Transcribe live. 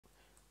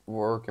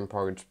work in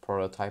progress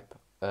prototype.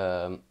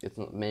 It's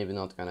maybe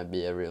not gonna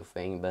be a real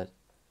thing, but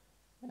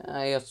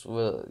I just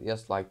will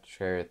just like to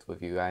share it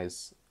with you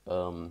guys.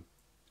 I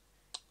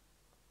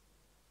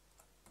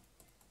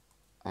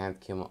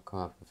haven't come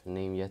up with a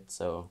name yet,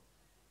 so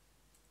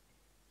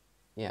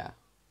yeah.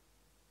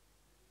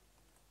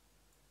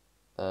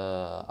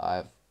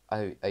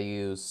 I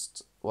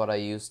used what I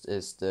used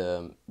is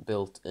the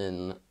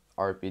built-in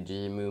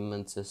RPG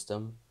movement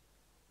system,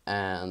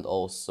 and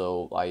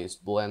also I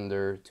used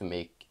Blender to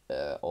make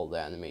all the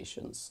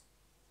animations.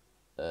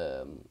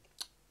 And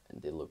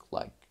they look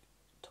like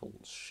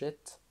total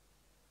shit.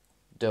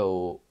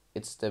 Though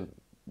it's the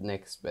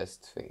next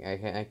best thing.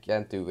 I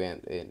can't do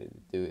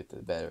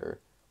it better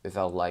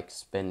without like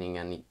spending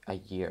a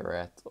year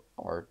at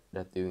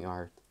doing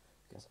art,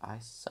 because I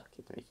suck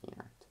at making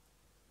art.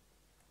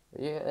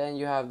 Yeah, and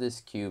you have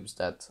these cubes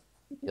that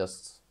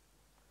just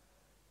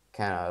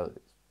kind of,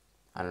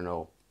 I don't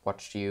know,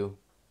 watched you.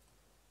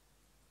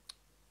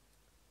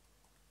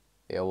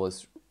 They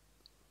always